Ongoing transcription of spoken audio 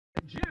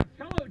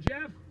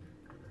Jeff?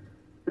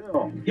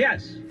 Bill.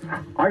 Yes.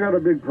 I got a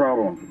big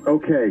problem.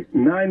 Okay,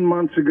 9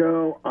 months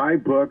ago, I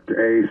booked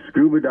a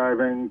scuba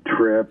diving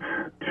trip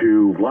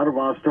to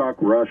Vladivostok,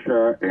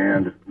 Russia,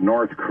 and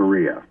North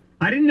Korea.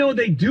 I didn't know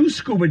they do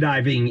scuba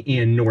diving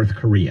in North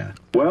Korea.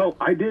 Well,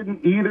 I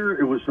didn't either.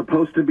 It was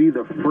supposed to be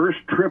the first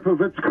trip of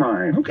its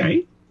kind.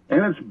 Okay.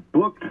 And it's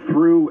booked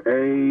through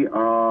a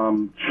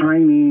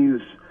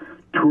Chinese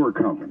tour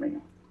company.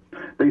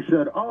 They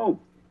said, oh,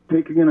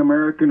 taking an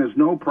American is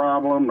no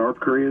problem. North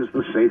Korea is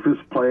the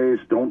safest place.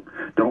 Don't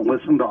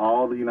listen to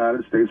all the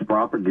United States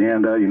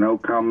propaganda. You know,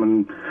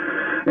 come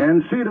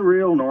and see the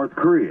real North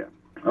Korea.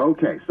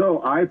 Okay,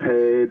 so I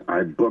paid.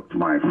 I booked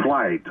my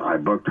flight. I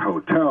booked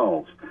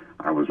hotels.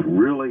 I was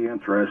really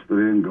interested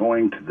in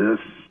going to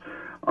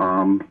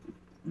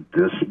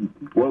this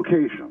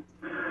location.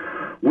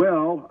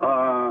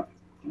 Well,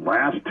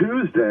 last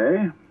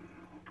Tuesday,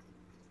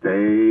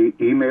 they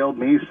emailed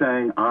me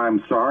saying,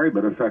 I'm sorry,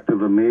 but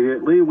effective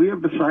immediately, we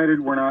have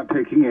decided we're not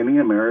taking any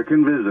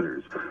American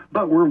visitors,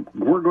 but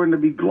we're going to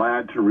be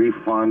glad to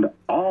refund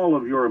all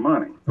of your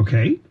money.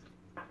 Okay.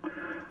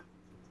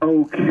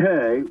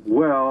 Okay,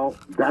 well,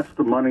 that's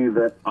the money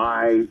that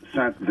I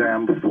sent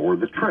them for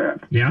the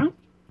trip. Yeah?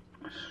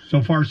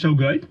 So far, so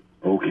good?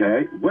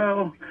 Okay,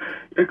 well,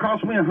 it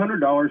cost me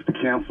 $100 to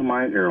cancel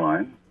my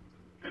airline.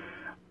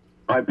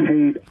 I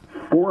paid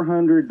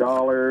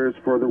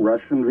 $400 for the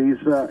Russian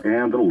visa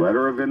and a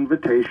letter of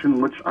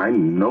invitation, which I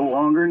no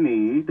longer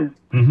need.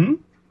 Mm-hmm.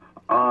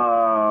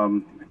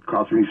 It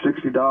cost me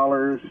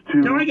 $60 to...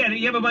 No, I get it.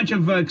 You have a bunch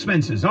of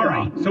expenses. All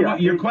right. So yeah,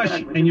 your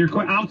exactly. question, and your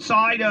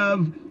outside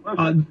of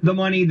the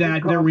money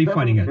that they're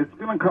refunding it. It's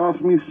going to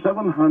cost me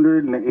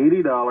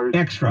 $780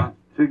 Extra.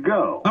 To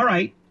go. All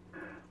right.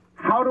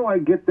 How do I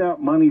get that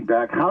money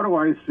back? How do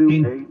I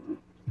sue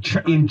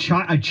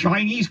a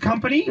Chinese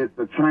company? It's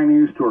a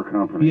Chinese tour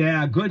company.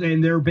 Yeah, good.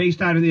 And they're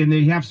based out of and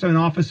they have an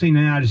office in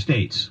the United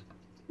States.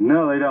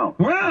 No, they don't.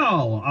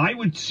 Well, I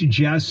would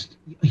suggest,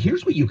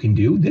 here's what you can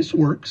do. This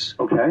works.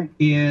 Okay.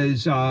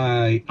 Is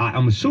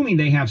I'm assuming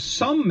they have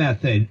some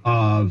method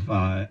of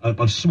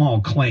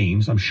small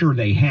claims. I'm sure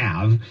they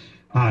have.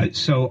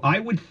 So I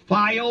would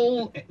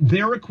file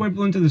their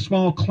equivalent to the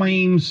small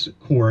claims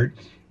court.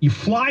 You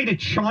fly to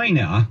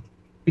China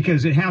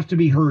because it has to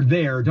be heard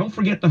there. Don't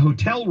forget the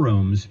hotel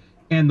rooms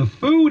and the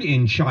food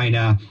in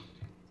China,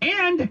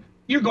 and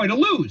you're going to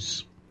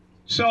lose.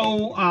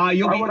 So Why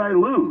would I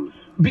lose?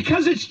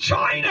 Because it's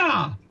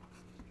China.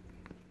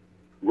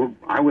 Well,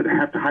 I would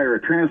have to hire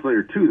a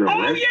translator too, though. Oh,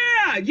 right?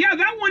 yeah,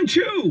 that one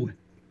too.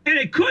 And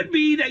it could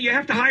be that you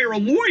have to hire a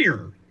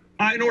lawyer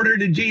in order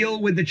to deal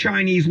with the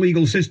Chinese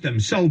legal system.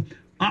 So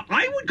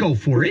I would go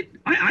for it.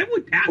 I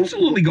would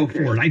absolutely go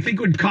for it. I think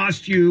it would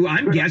cost you,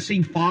 I'm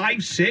guessing,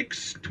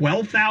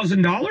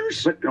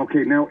 $12,000. But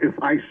okay, now if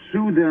I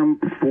sue them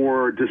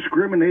for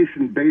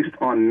discrimination based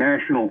on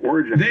national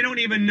origin, they don't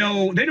even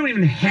know. They don't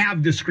even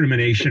have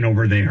discrimination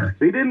over there.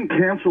 They didn't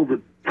cancel the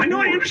tour. I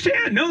know. I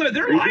understand. No,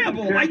 they're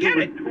liable. I get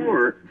it.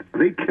 Tour.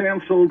 They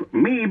canceled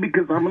me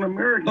because I'm an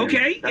American.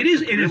 Okay, it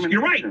is.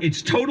 You're right.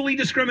 It's totally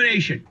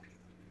discrimination.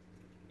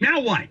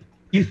 Now what?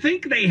 You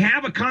think they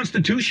have a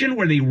constitution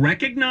where they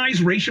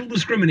recognize racial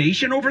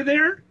discrimination over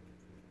there?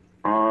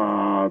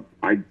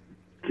 I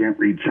can't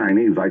read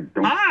Chinese. I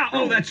don't.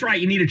 Oh, that's right.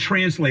 You need a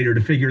translator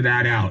to figure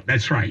that out.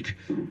 That's right.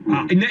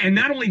 And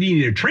not only do you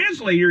need a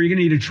translator, you're going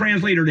to need a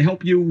translator to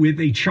help you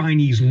with a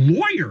Chinese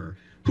lawyer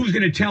who's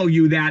going to tell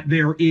you that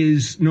there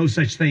is no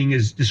such thing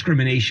as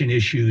discrimination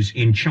issues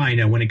in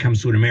China when it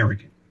comes to an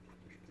American.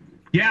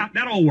 Yeah,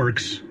 that all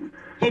works.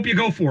 Hope you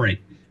go for it.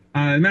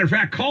 As a matter of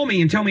fact, call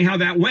me and tell me how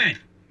that went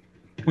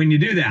when you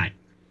do that.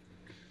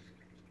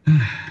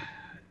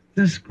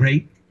 That's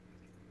great.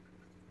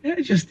 Yeah,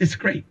 it's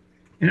great.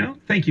 You know,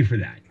 thank you for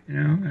that.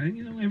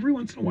 You know, every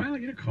once in a while I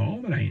get a call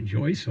that I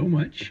enjoy so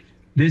much.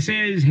 This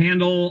is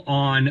Handel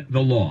on the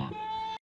Law.